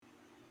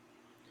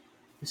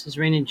This is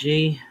Raina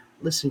G.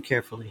 Listen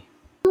carefully.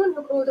 Everyone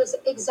who called us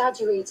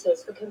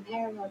exaggerators for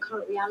comparing our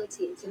current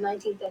reality to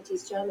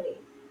 1930s Germany.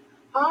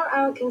 Are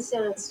our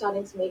concerns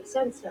starting to make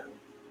sense now?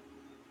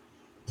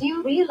 Do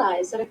you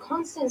realize that a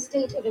constant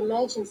state of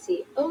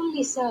emergency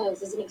only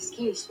serves as an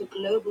excuse for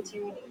global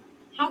tyranny?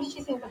 How did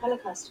you think the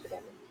Holocaust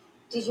began?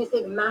 Did you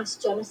think mass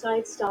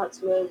genocide starts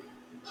with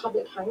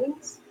public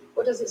hangings?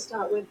 Or does it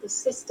start with the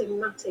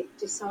systematic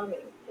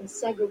disarming and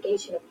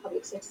segregation of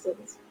public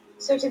citizens?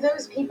 So, to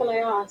those people, I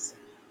ask,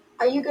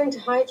 are you going to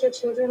hide your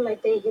children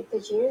like they hid the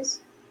Jews?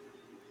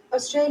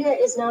 Australia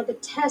is now the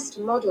test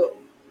model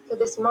for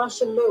this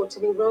martial law to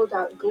be rolled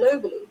out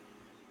globally.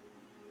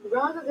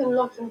 Rather than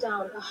locking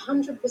down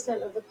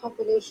 100% of the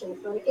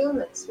population for an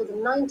illness with a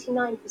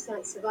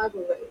 99%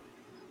 survival rate,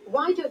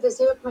 why do the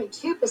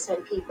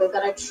 0.2% people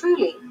that are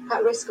truly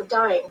at risk of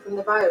dying from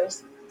the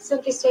virus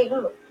simply stay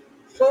home?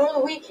 For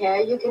all we care,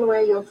 you can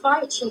wear your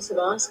 5 cheetah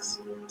masks,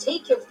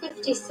 take your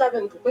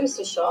 57th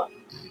booster shot.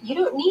 You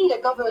don't need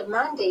a government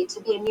mandate to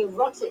be a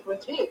neurotic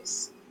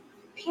recluse.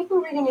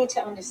 People really need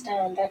to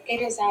understand that it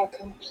is our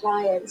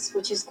compliance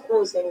which is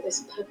causing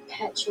this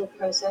perpetual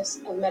process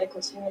of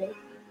medical tyranny.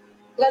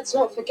 Let's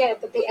not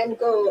forget that the end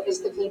goal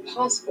is the V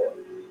passport.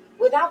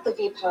 Without the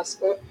V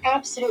passport,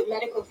 absolute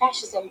medical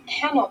fascism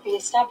cannot be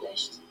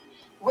established.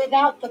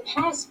 Without the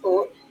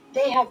passport,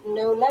 they have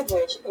no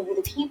leverage over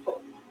the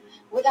people.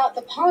 Without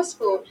the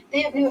passport,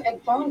 they have no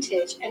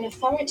advantage and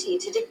authority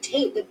to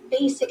dictate the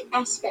basic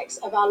aspects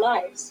of our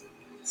lives.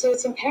 So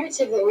it's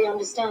imperative that we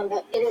understand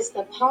that it is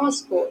the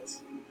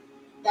passports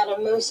that are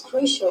most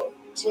crucial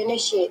to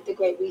initiate the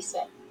Great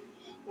Reset.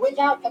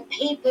 Without a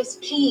papers,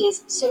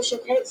 please social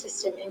credit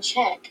system in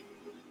check,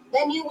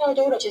 then New World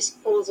Order just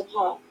falls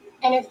apart.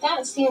 And if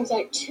that seems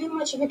like too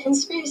much of a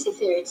conspiracy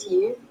theory to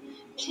you,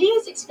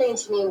 please explain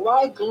to me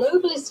why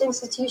globalist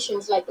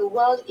institutions like the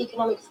World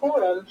Economic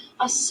Forum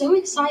are so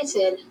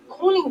excited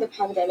calling the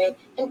pandemic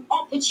an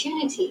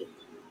opportunity.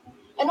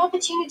 An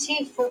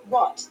opportunity for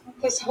what?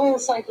 This whole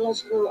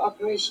psychological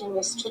operation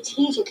was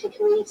strategically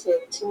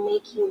created to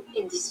make you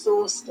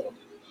exhausted.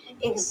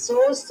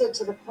 Exhausted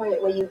to the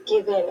point where you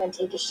give in and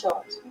take a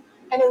shot.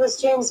 And it was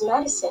James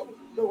Madison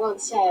who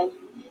once said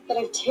that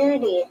if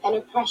tyranny and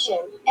oppression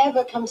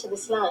ever come to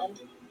this land,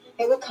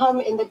 it will come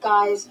in the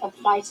guise of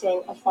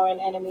fighting a foreign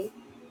enemy.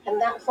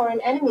 And that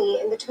foreign enemy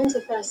in the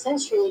 21st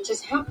century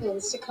just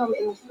happens to come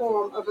in the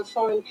form of a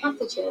foreign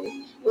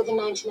pathogen with a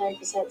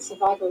 99%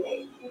 survival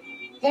rate.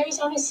 There is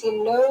honestly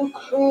no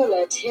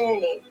crueler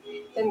tyranny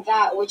than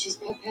that which is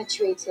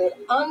perpetuated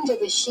under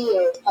the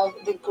shield of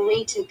the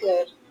greater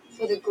good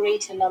for the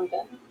greater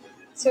number.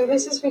 So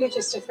this is really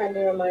just a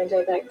friendly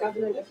reminder that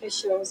government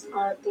officials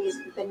aren't these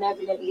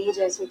benevolent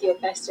leaders with your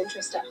best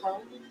interest at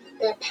heart.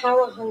 They're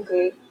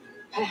power-hungry,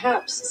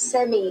 perhaps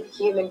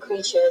semi-human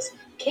creatures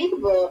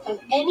capable of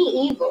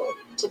any evil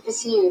to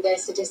pursue their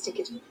sadistic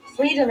agenda.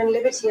 Freedom and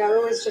liberty are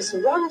always just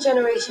one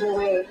generation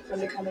away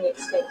from becoming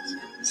extinct.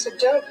 So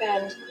don't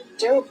bend,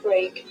 don't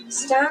break,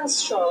 stand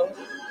strong,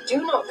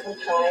 do not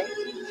comply.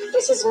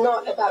 This is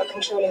not about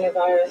controlling a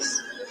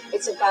virus.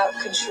 It's about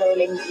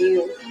controlling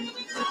you.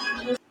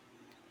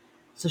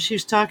 So she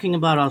was talking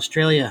about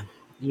Australia.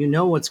 You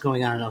know what's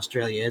going on in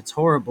Australia. It's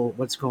horrible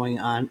what's going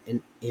on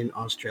in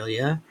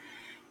Australia.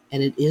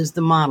 And it is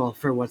the model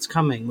for what's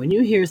coming. When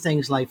you hear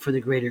things like for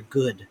the greater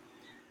good,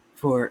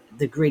 for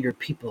the greater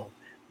people,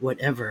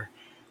 whatever,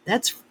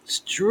 that's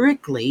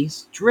strictly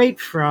straight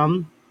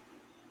from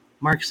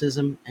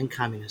Marxism and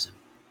communism.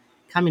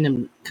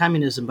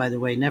 Communism, by the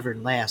way, never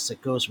lasts.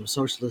 It goes from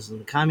socialism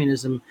to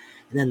communism,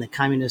 and then the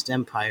communist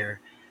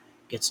empire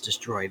gets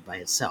destroyed by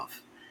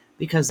itself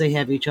because they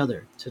have each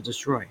other to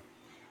destroy.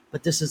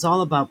 But this is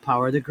all about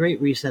power. The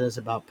Great Reset is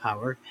about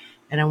power.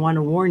 And I want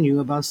to warn you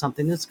about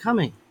something that's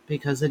coming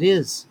because it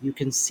is. You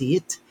can see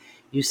it.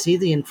 You see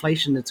the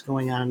inflation that's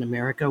going on in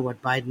America,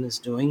 what Biden is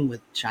doing,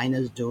 what China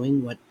is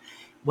doing,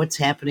 what's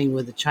happening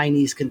with the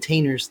Chinese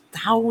containers,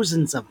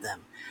 thousands of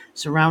them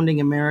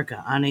surrounding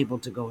America, unable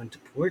to go into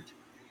port.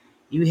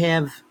 You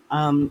have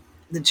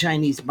the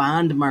Chinese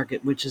bond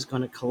market, which is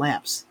going to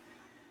collapse.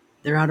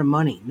 They're out of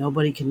money.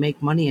 Nobody can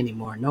make money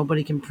anymore.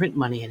 Nobody can print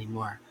money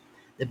anymore.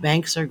 The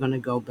banks are going to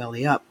go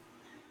belly up.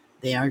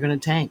 They are going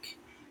to tank.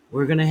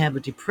 We're going to have a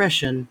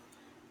depression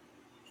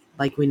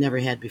like we never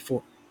had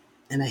before.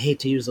 And I hate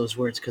to use those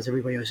words because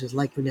everybody always says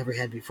like we never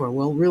had before.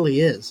 Well, it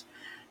really is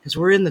because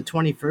we're in the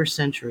 21st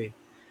century.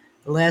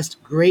 The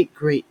last great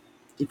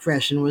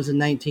depression was in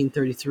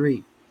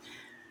 1933.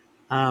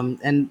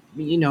 And,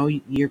 you know,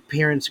 your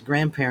parents,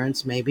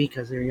 grandparents, maybe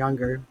because they're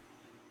younger,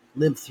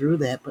 lived through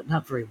that, but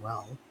not very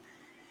well.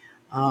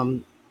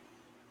 Um,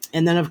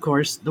 and then, of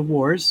course, the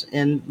wars,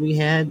 and we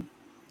had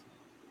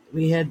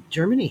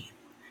Germany,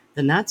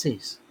 the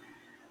Nazis.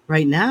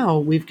 Right now,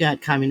 we've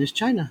got communist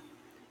China.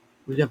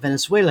 We've got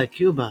Venezuela,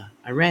 Cuba,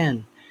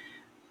 Iran,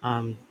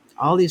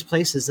 all these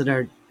places that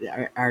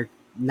are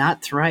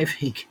not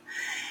thriving.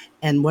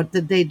 And what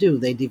did they do?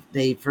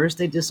 They first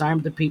they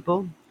disarmed the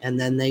people, and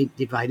then they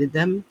divided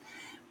them.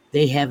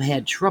 They have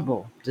had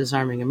trouble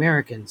disarming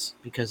Americans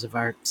because of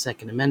our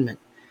Second Amendment.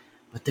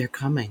 but they're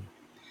coming.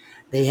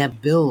 They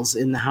have bills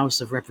in the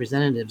House of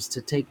Representatives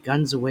to take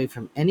guns away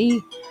from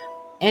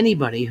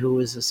anybody who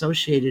is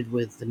associated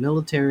with the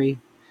military,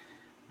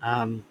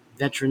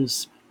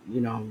 veterans,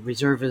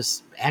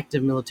 reservists,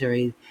 active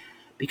military,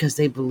 because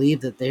they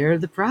believe that they're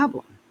the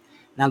problem.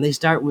 Now they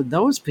start with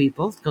those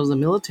people because the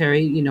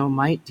military,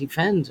 might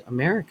defend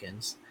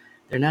Americans.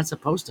 They're not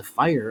supposed to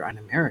fire on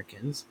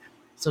Americans.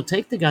 So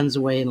take the guns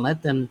away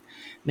and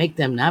make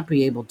them not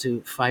be able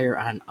to fire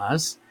on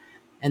us,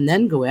 and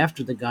then go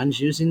after the guns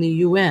using the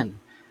UN.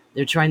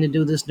 They're trying to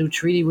do this new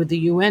treaty with the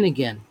UN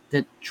again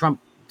that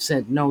Trump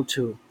said no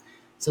to,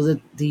 so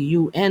that the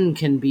UN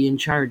can be in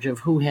charge of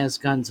who has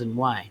guns and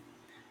why.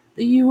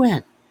 The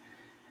UN.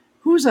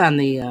 Who's on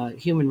the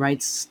Human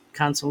Rights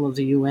Council of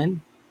the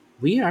UN?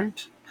 We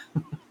aren't.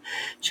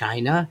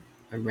 China,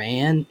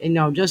 Iran,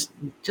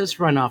 just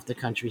run off the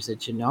countries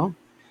that you know.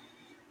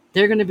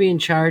 They're going to be in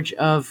charge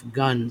of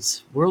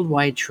guns,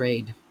 worldwide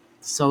trade.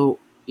 So,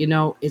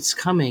 it's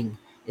coming.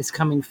 It's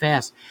coming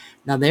fast.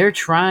 Now they're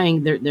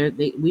trying.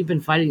 We've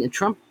been fighting. And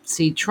Trump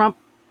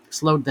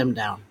slowed them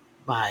down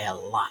by a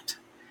lot.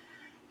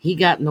 He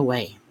got in the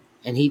way,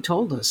 and he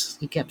told us.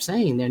 He kept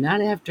saying they're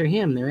not after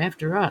him. They're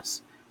after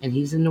us, and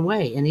he's in the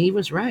way. And he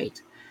was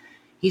right.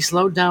 He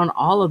slowed down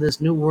all of this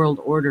New World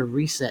Order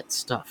reset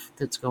stuff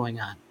that's going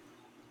on.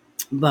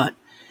 But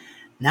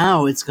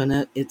now it's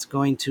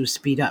going to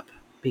speed up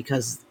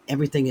because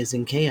everything is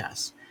in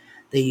chaos.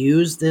 They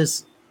use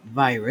this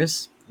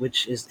virus,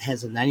 which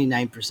has a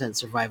 99%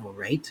 survival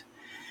rate,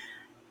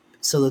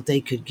 so that they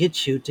could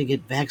get you to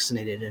get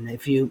vaccinated. And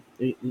if you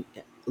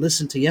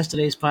listen to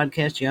yesterday's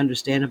podcast, you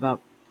understand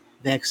about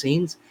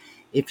vaccines.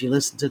 If you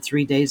listened to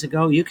 3 days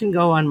ago, you can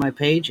go on my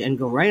page and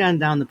go right on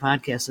down the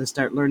podcast and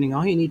start learning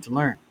all you need to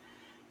learn.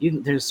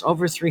 There's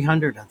over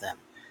 300 of them.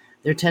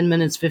 They're 10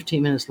 minutes,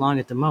 15 minutes long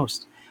at the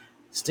most.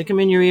 Stick them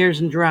in your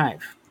ears and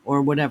drive,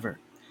 or whatever,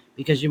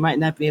 because you might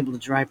not be able to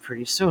drive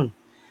pretty soon.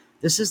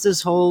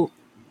 This whole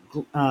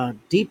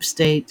deep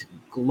state,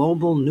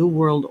 global New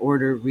World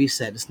Order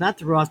reset. It's not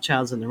the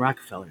Rothschilds and the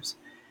Rockefellers.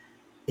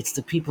 It's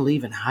the people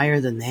even higher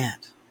than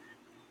that,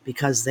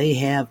 because they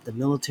have the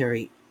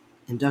military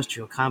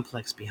industrial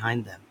complex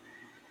behind them.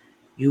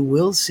 You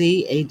will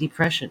see a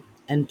depression,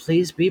 and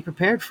please be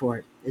prepared for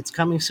it. It's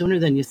coming sooner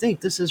than you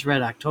think. This is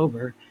Red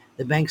October.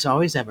 The banks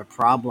always have a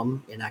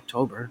problem in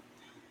October.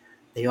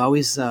 They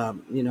always,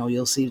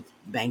 you'll see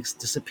banks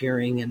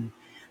disappearing and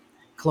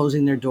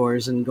closing their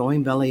doors and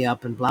going belly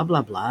up and blah,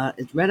 blah, blah.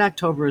 Red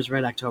October is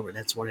Red October.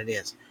 That's what it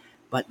is.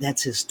 But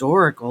that's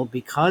historical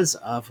because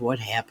of what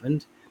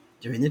happened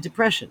during the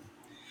Depression.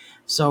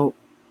 So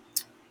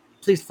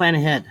please plan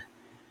ahead.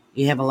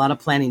 You have a lot of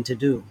planning to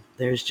do.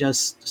 There's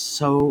just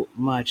so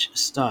much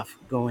stuff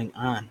going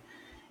on.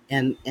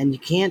 And you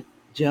can't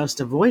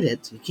just avoid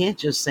it. You can't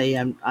just say,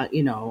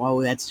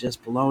 oh, that's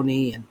just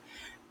baloney and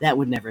that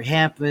would never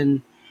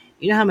happen.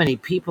 You know how many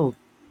people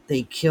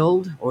they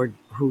killed or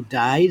who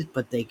died,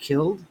 but they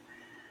killed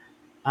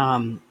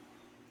during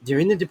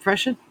the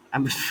Depression?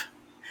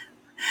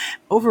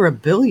 Over 1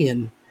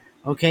 billion.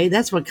 Okay,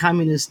 that's what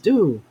communists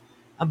do.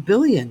 1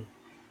 billion.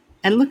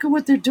 And look at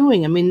what they're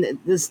doing. I mean,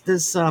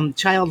 this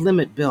child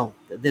limit bill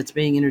that's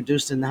being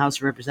introduced in the House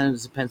of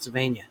Representatives of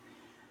Pennsylvania.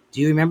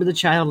 Do you remember the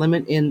child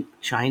limit in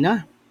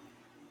China?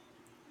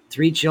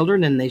 3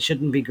 children, and they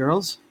shouldn't be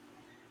girls?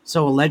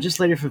 So a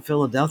legislator from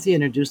Philadelphia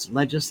introduced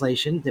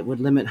legislation that would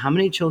limit how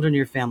many children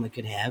your family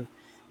could have,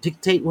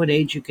 dictate what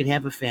age you could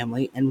have a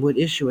family, and would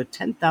issue a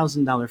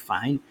 $10,000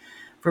 fine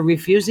for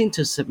refusing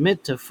to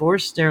submit to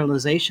forced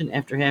sterilization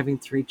after having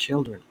 3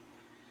 children.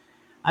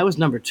 I was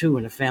number 2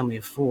 in a family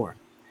of 4,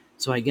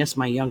 so I guess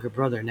my younger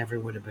brother never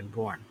would have been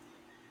born.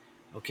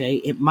 Okay,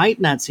 it might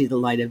not see the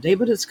light of day,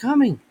 but it's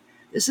coming.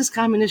 This is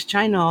communist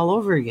China all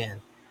over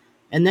again.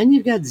 And then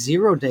you've got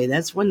 0 day.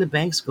 That's when the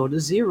banks go to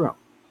zero.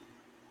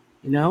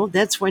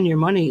 That's when your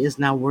money is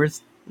now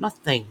worth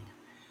nothing.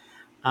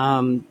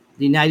 The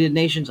United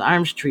Nations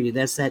Arms Treaty,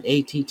 that's that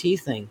ATT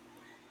thing.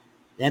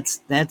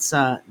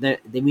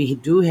 We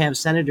do have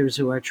senators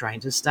who are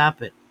trying to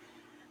stop it.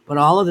 But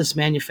all of this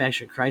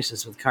manufactured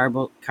crisis with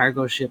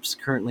cargo ships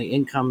currently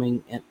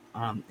incoming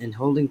and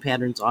holding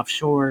patterns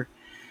offshore,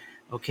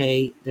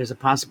 okay, there's a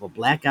possible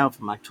blackout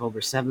from October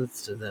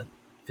 7th to the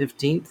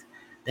 15th.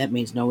 That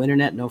means no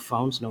internet, no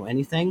phones, no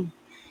anything.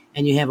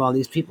 And you have all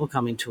these people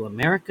coming to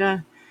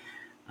America.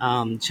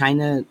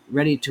 China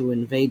ready to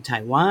invade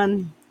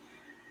Taiwan.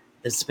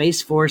 The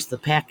Space Force, the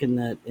PAC in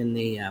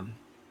the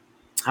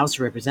House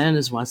of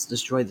Representatives wants to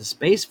destroy the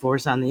Space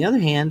Force. On the other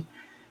hand,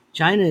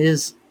 China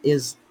is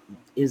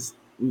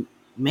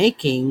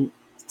making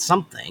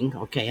something.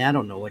 Okay, I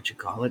don't know what you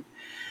call it.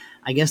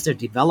 I guess they're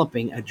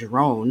developing a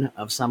drone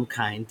of some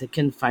kind that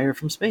can fire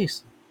from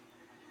space.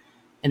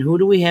 And who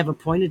do we have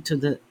appointed to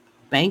the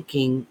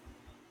banking?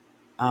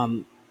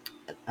 What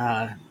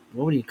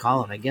do you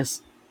call it? I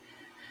guess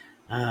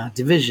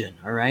division.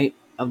 All right,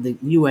 of the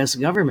U.S.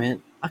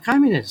 government, a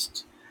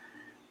communist.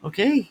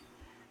 Okay.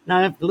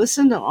 Now,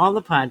 listen to all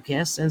the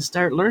podcasts and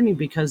start learning,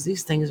 because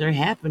these things are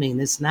happening.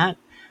 It's not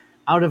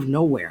out of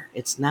nowhere.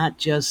 It's not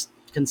just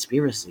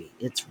conspiracy.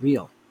 It's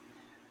real.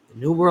 The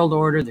New World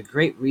Order, the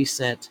Great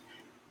Reset,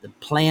 the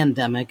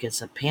plandemic,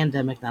 it's a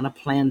pandemic, not a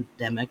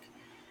plandemic,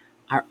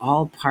 are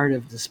all part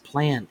of this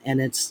plan.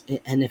 And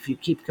if you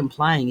keep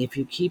complying, if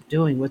you keep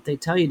doing what they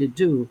tell you to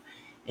do,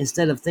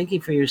 instead of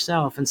thinking for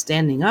yourself and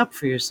standing up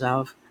for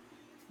yourself,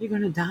 you're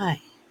going to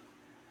die.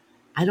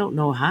 I don't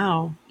know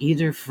how,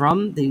 either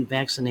from the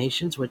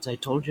vaccinations, which I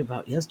told you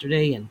about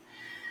yesterday and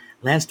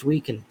last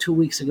week and 2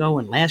 weeks ago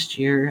and last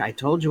year. I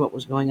told you what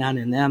was going on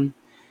in them,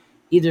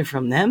 either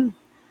from them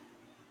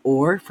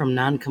or from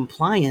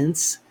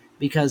non-compliance,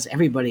 because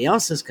everybody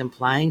else is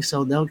complying,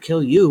 so they'll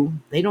kill you.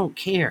 They don't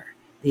care.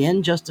 The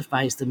end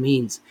justifies the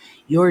means.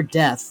 Your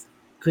death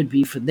could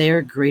be for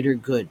their greater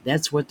good.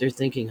 That's what they're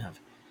thinking of.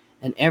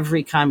 And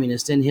every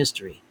communist in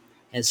history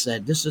has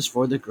said this is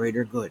for the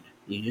greater good.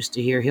 You used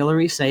to hear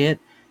Hillary say it.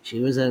 She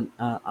was a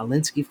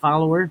Alinsky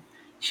follower.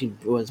 She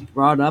was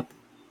brought up,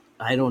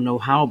 I don't know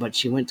how, but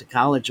she went to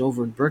college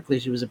over in Berkeley.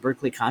 She was a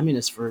Berkeley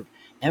communist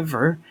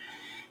forever.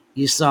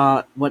 You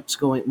saw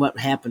what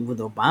happened with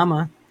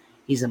Obama.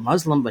 He's a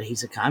Muslim, but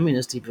he's a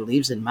communist. He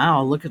believes in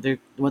Mao. Look at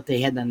what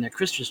they had on their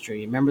Christmas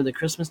tree. Remember the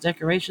Christmas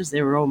decorations?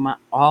 They were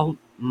all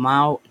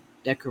Mao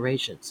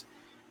decorations.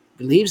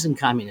 Believes in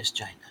communist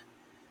China.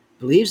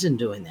 Believes in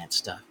doing that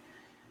stuff.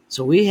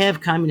 So we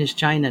have communist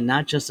China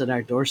not just at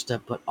our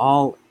doorstep, but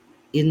all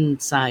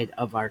inside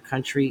of our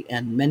country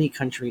and many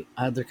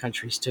other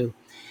countries too.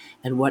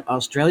 And what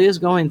Australia is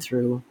going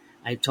through,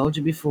 I told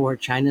you before,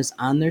 China's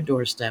on their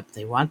doorstep.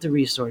 They want the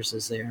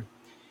resources there.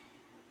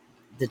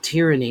 The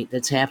tyranny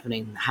that's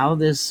happening, how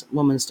this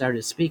woman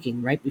started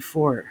speaking right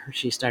before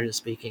she started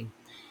speaking,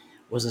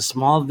 was a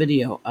small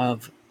video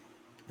of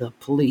the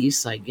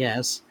police, I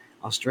guess,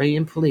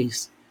 Australian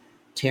police,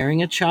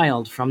 tearing a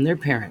child from their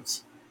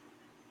parents,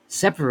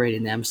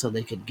 separating them so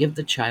they could give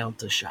the child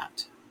the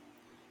shot.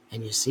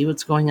 And you see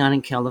what's going on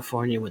in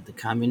California with the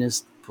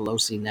communist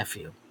Pelosi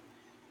nephew.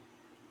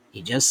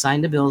 He just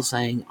signed a bill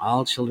saying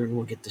all children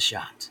will get the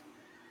shot.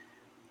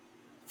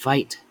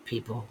 Fight,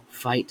 people.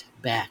 Fight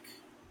back.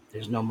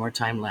 There's no more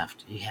time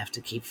left. You have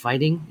to keep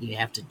fighting. You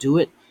have to do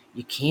it.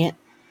 You can't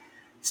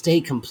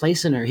stay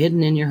complacent or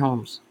hidden in your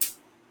homes.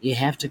 You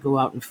have to go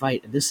out and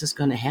fight. This is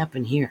going to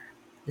happen here.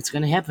 It's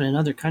going to happen in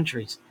other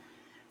countries.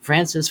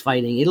 France is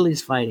fighting.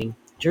 Italy's fighting.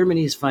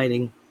 Germany's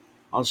fighting.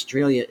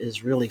 Australia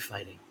is really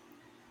fighting.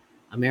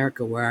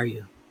 America, where are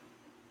you?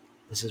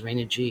 This is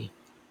Raina G.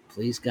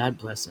 Please, God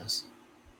bless us.